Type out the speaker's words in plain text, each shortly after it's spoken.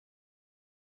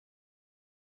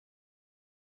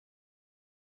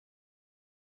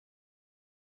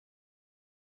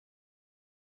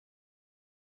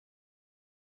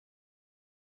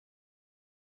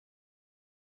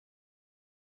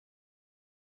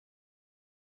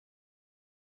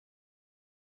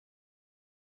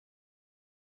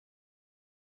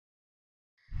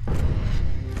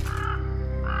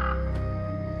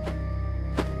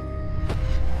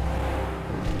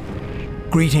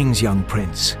Greetings, young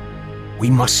prince. We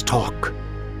must talk.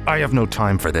 I have no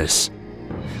time for this.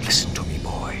 Listen to me,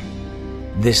 boy.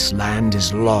 This land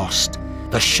is lost.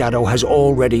 The shadow has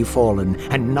already fallen,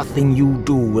 and nothing you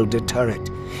do will deter it.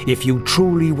 If you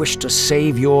truly wish to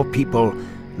save your people,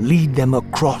 lead them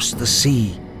across the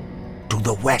sea, to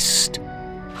the west.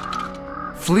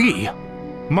 Flee?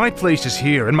 My place is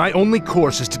here, and my only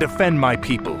course is to defend my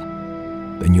people.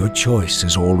 Then your choice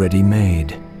is already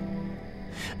made.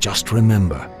 Just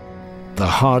remember, the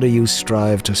harder you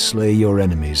strive to slay your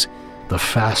enemies, the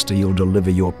faster you'll deliver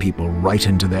your people right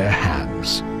into their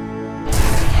hands.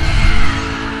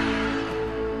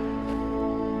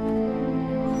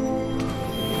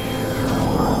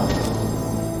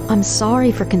 I'm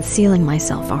sorry for concealing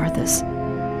myself, Arthas.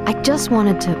 I just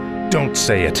wanted to... Don't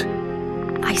say it.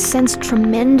 I sense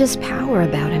tremendous power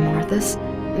about him, Arthas.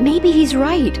 Maybe he's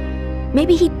right.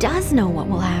 Maybe he does know what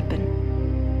will happen.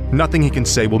 Nothing he can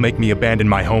say will make me abandon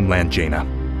my homeland, Jaina.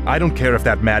 I don't care if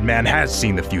that madman has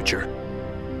seen the future.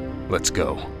 Let's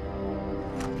go.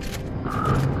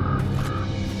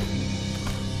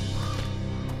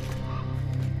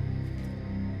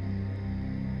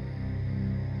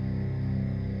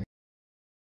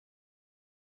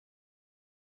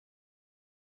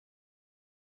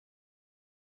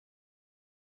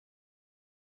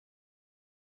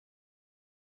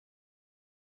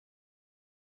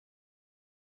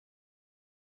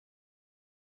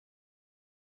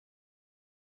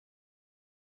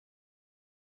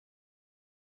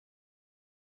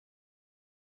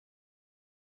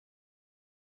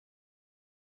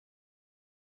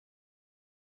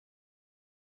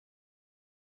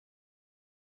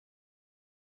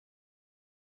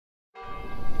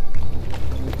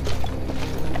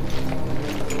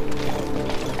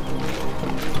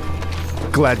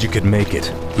 Glad you could make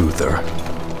it, Uther.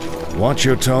 Watch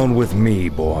your tone with me,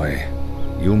 boy.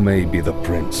 You may be the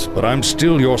prince, but I'm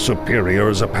still your superior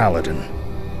as a paladin.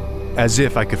 As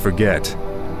if I could forget.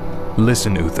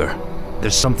 Listen, Uther.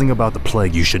 There's something about the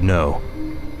plague you should know.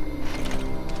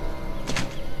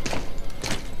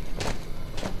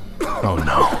 Oh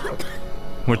no.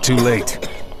 We're too late.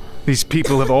 These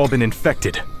people have all been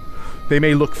infected. They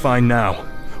may look fine now,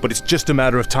 but it's just a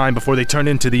matter of time before they turn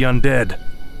into the undead.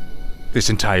 This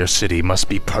entire city must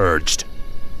be purged.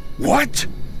 What?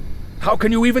 How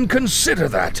can you even consider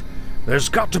that? There's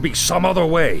got to be some other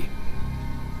way.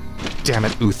 Damn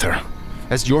it, Uther.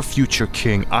 As your future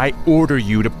king, I order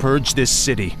you to purge this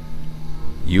city.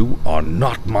 You are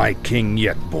not my king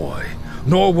yet, boy.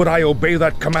 Nor would I obey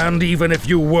that command even if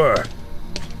you were.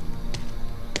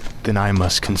 Then I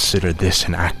must consider this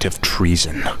an act of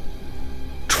treason.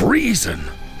 Treason?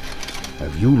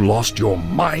 Have you lost your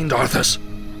mind, Arthas?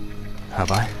 Have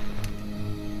I?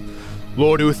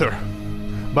 Lord Uther,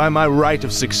 by my right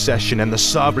of succession and the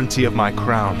sovereignty of my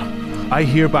crown, I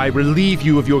hereby relieve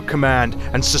you of your command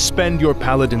and suspend your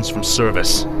paladins from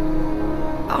service.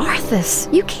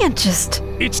 Arthas, you can't just...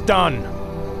 It's done!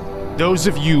 Those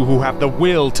of you who have the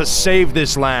will to save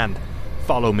this land,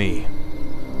 follow me.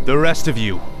 The rest of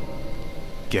you,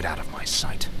 get out of my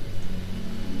sight.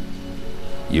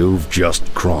 You've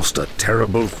just crossed a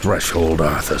terrible threshold,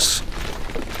 Arthas.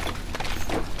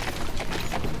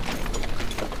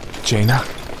 Jaina?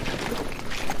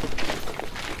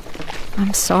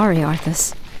 I'm sorry,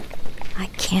 Arthas. I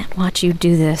can't watch you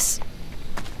do this.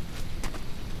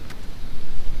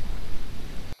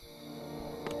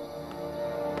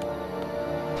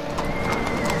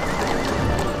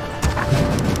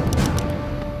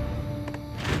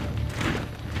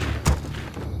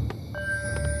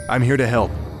 I'm here to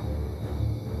help.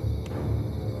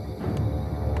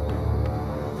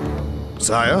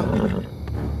 Sire?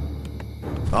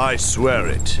 I swear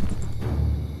it.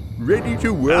 Ready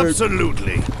to work?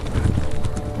 Absolutely.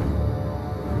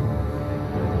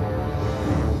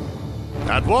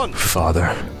 At once.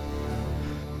 Father,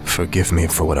 forgive me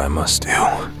for what I must do.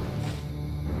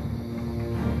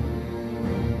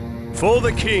 For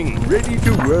the king. Ready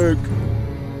to work?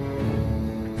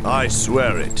 I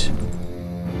swear it.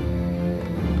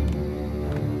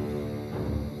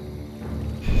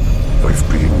 I've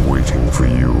been waiting for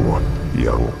you,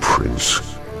 young prince.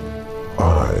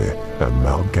 I am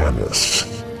Mal'Ganis.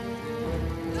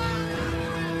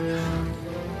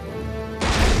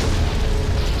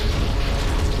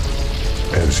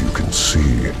 As you can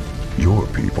see, your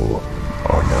people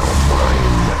are now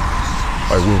mine.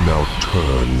 I will now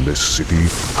turn this city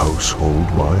household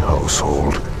by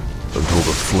household until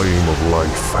the flame of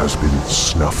life has been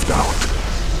snuffed out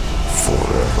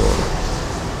forever.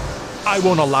 I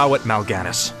won't allow it,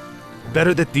 Mal'Ganis.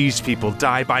 Better that these people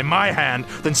die by my hand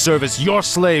than serve as your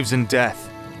slaves in death.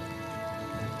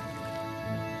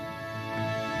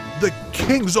 The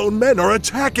king's own men are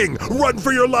attacking! Run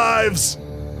for your lives!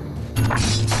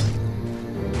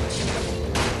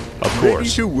 Of Ready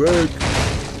course. to work.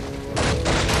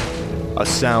 A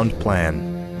sound plan.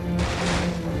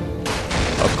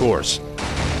 Of course.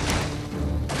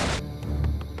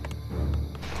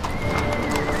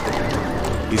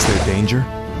 Is there danger?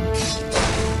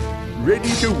 Ready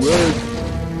to work.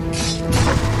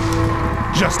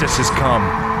 Justice has come.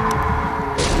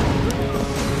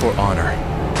 For honor.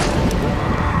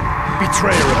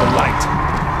 Betrayer of the light.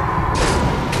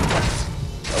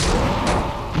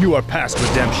 You are past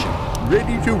redemption.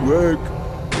 Ready to work.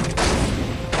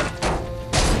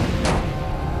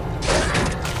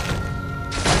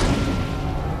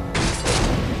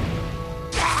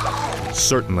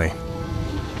 Certainly.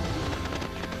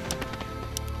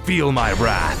 Feel my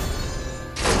wrath.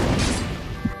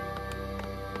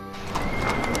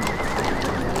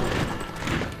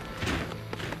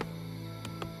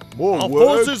 More Our work.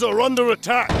 forces are under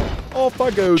attack. Off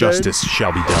I go Justice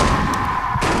shall be done.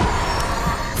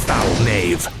 Foul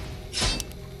knave.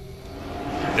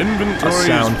 Inventory A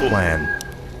sound is full. plan.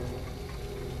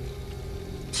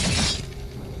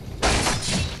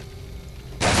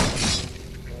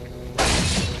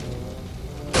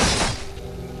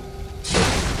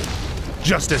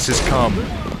 Justice has come.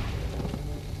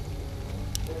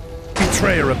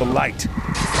 Betrayer of the light.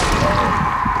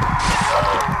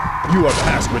 You are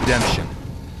past redemption.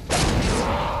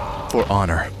 For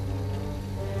honor.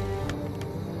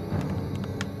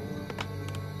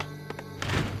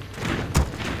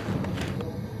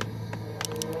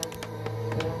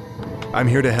 I'm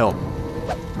here to help.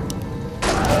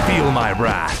 Feel my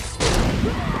wrath.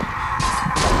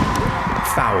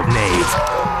 Foul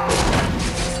knave.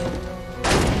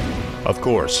 Of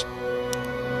course.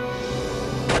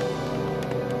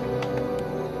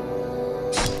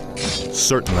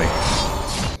 Certainly.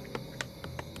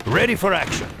 Ready for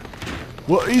action.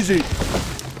 What is it?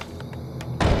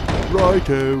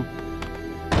 Righto.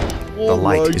 The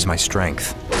light is my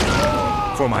strength.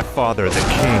 For my father, the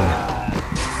king.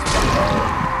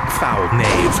 Foul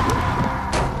knave.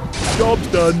 Job's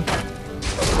done.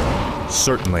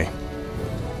 Certainly.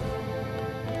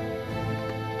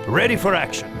 Ready for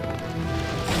action.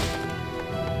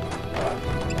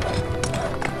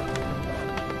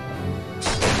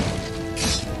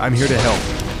 I'm here to help.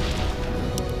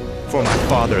 For my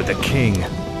father, the king.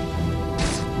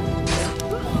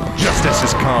 Justice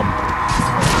has come.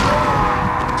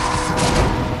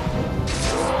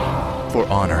 For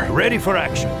honor. Ready for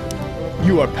action.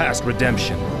 You are past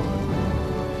redemption.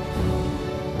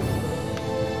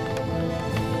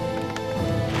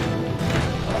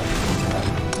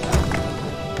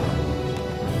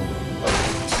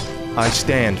 I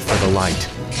stand for the light.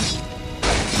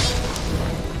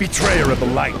 Betrayer of the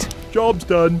light. Job's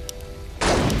done.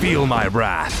 Feel my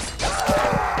wrath.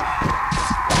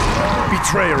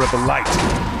 Betrayer of the light.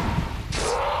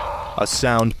 A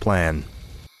sound plan.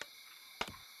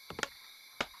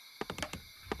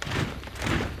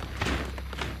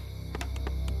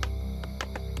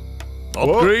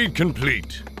 Upgrade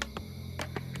complete.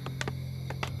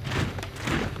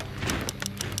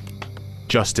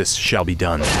 Justice shall be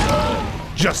done.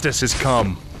 Justice has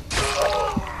come.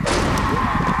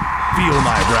 Feel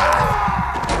my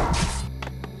wrath.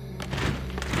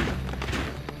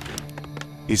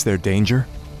 Is there danger?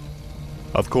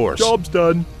 Of course. Job's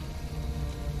done.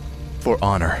 For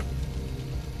honor.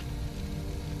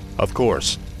 Of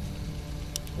course.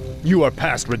 You are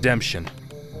past redemption.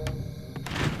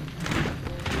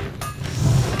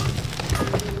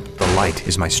 The light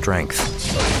is my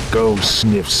strength. Go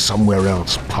sniff somewhere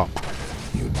else, pup.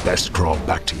 You'd best crawl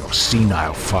back to your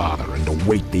senile father and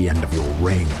await the end of your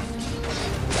reign.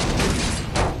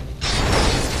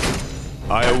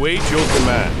 I await your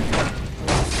command.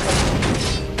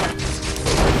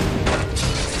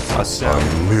 A sound.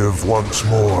 I live once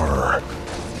more.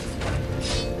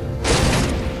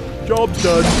 Job's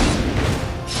done.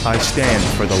 I stand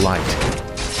for the light.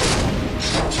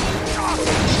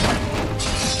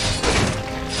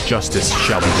 Justice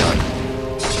shall be done.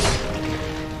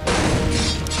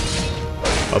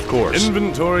 Of course.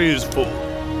 Inventory is full.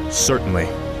 Certainly.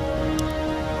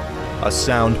 A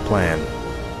sound plan.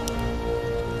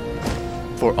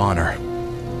 For honor.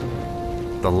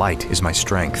 The light is my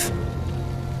strength.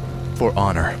 For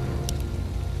honor.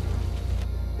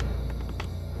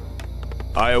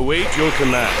 I await your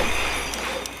command.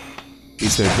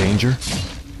 Is there danger?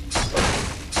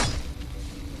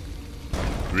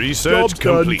 Research Job's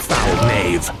done. complete. Foul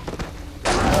knave.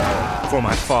 For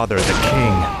my father, the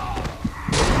king.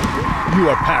 You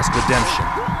are past redemption.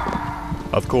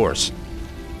 Of course.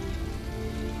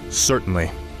 Certainly.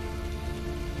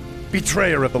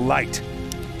 Betrayer of the light!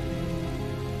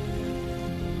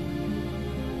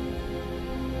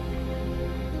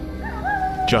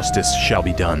 Justice shall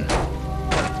be done.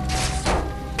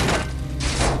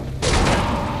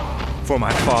 For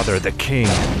my father, the king.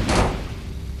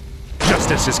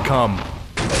 Justice has come.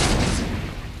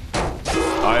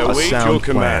 I await your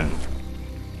command.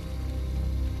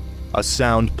 A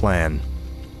sound plan.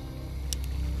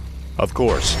 Of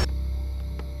course.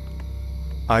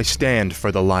 I stand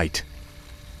for the light.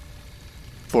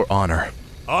 For honor.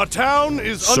 Our town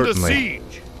is under Certainly.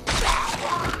 siege.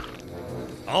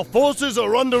 Our forces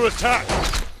are under attack.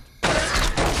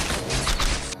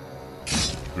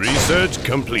 Research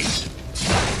complete.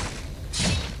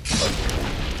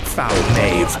 Foul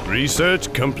knave.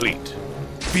 Research complete.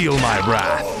 Feel my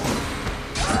wrath.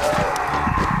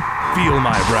 Feel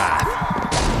my wrath.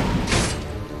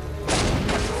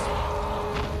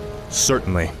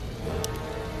 Certainly.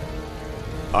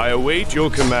 I await your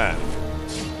command.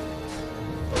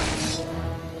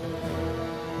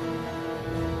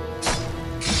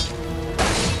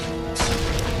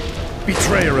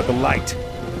 Betrayer of the light.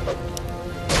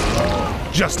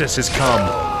 Justice has come.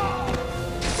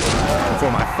 For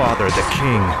my father, the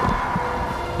king.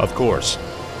 Of course.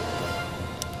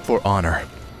 For honor.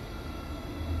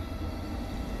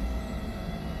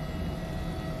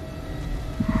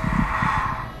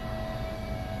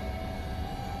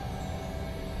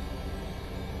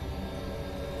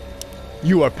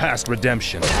 You are past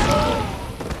redemption.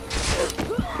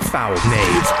 Foul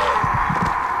knave.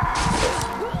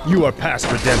 You are past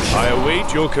redemption. I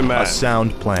await your command. A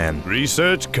sound plan.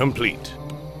 Research complete.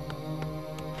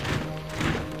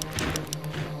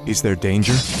 Is there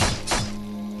danger?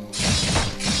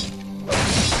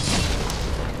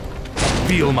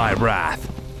 Feel my wrath.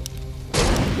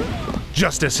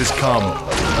 Justice has come.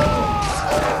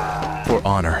 For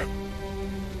honor.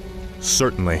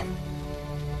 Certainly.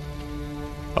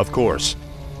 Of course.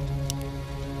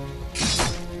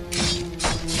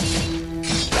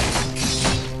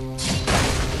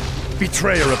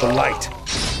 Betrayer of the light.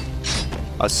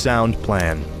 A sound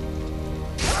plan.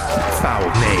 Foul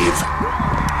knave.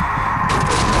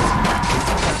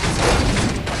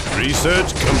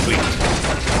 Research complete.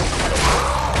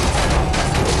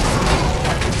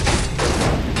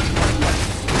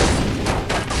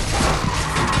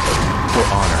 For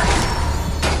honor.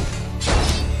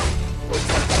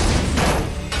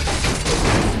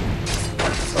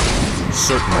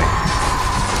 Certainly.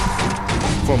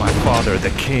 For my father, the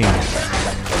king.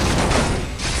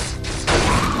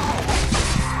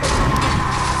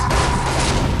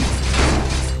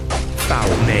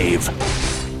 Foul knave.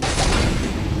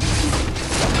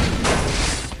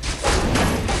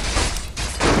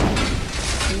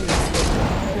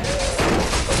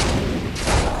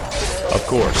 Of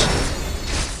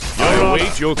course. I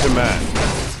await your command.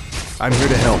 I'm here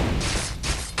to help.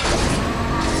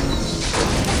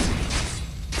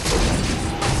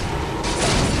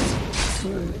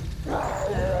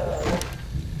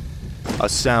 A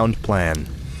sound plan.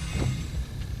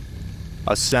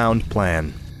 A sound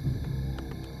plan.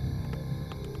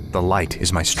 The light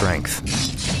is my strength.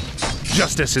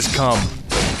 Justice has come.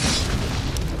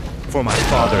 For my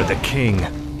father, the king.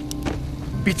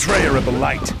 Betrayer of the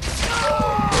light.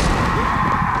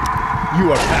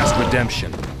 You are past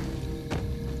redemption.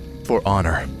 For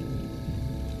honor.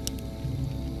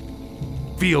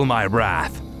 Feel my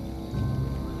wrath.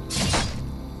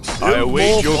 I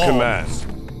await your command.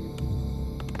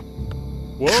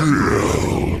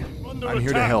 I'm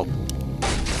here to help.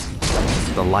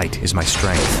 The light is my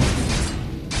strength.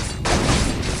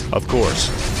 Of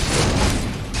course.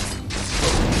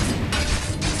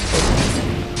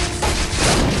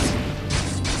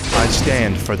 I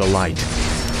stand for the light.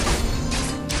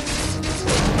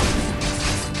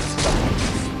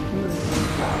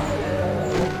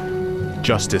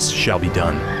 Justice shall be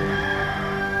done.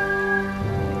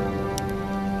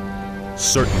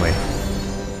 Certainly.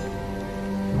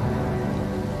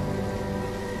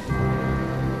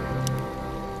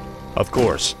 Of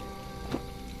course.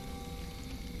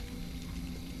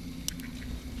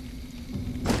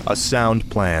 A sound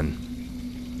plan.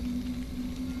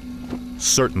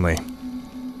 Certainly.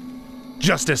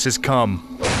 Justice has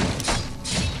come.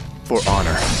 For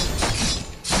honor.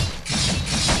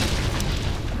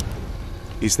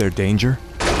 Is there danger?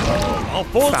 Our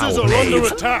forces Foul are under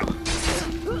knave. attack.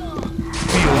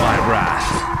 Feel my wrath.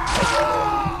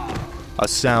 A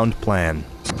sound plan.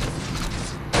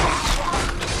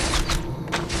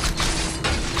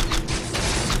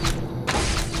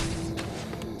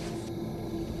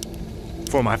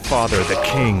 For my father, the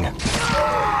king.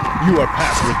 You are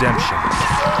past redemption.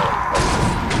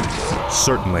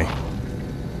 Certainly.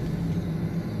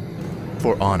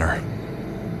 For honor.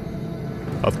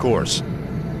 Of course.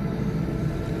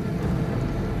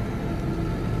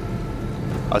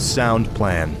 A sound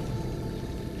plan.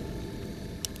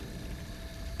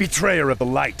 Betrayer of the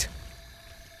light.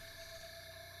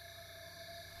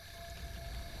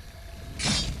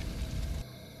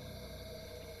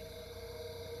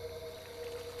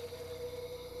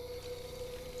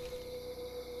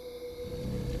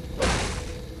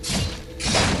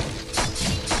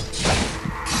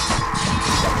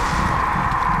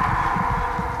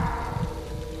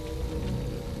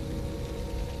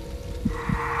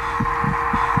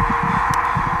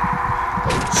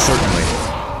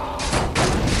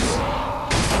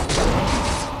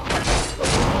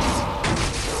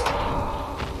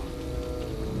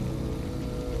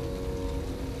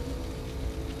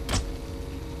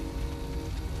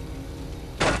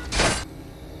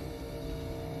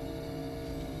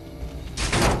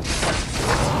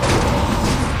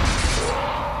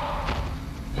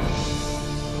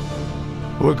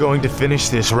 We're going to finish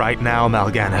this right now,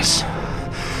 Mal'Ganis.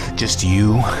 Just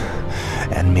you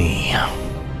and me.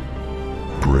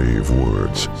 Brave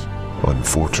words.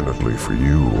 Unfortunately for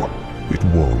you, it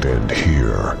won't end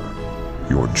here.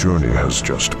 Your journey has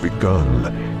just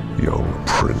begun, young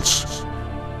prince.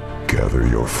 Gather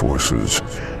your forces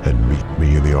and meet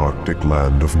me in the Arctic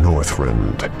land of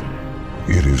Northrend.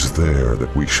 It is there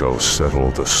that we shall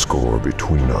settle the score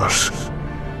between us.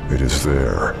 It is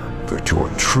there that your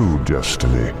true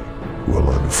destiny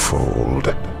will unfold.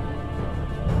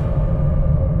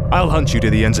 I'll hunt you to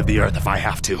the ends of the earth if I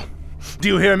have to. Do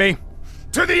you hear me?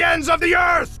 To the ends of the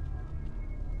earth!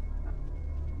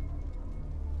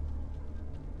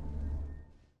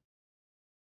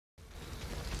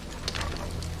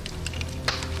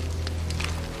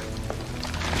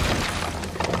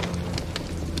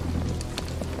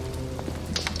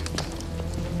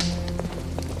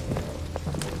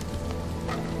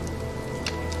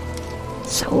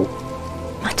 So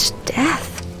much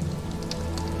death.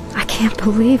 I can't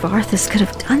believe Arthas could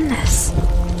have done this.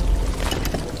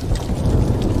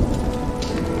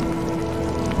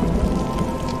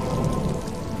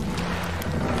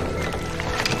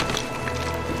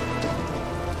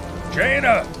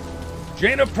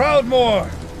 Jaina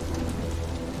Proudmoore!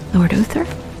 Lord Uther?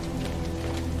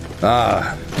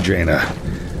 Ah, Jaina.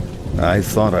 I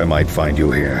thought I might find you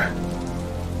here.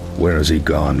 Where has he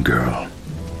gone, girl?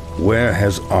 Where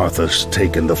has Arthas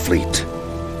taken the fleet?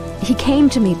 He came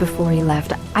to me before he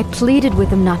left. I pleaded with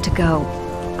him not to go.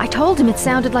 I told him it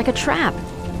sounded like a trap.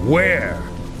 Where?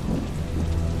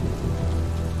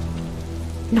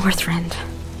 Northrend.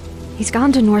 He's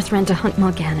gone to Northrend to hunt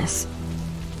Mal'Ganis.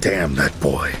 Damn that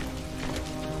boy.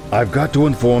 I've got to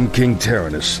inform King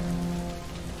Tyrannus.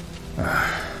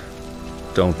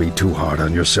 Don't be too hard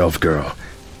on yourself, girl.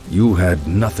 You had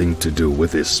nothing to do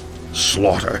with this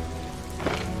slaughter.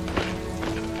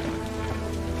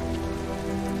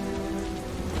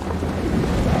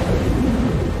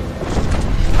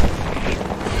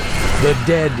 The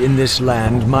dead in this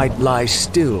land might lie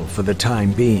still for the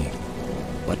time being,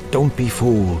 but don't be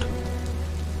fooled.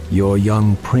 Your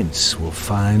young prince will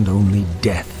find only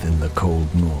death in the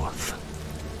cold north.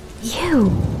 You!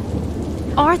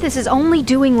 Arthas is only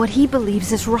doing what he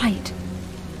believes is right.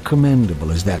 Commendable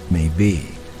as that may be,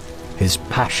 his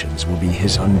passions will be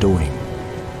his undoing.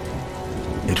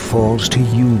 It falls to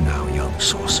you now, young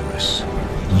sorceress.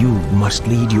 You must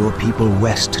lead your people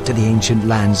west to the ancient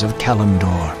lands of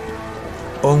Kalimdor.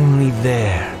 Only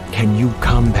there can you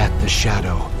combat the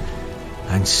shadow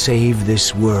and save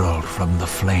this world from the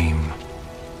flame.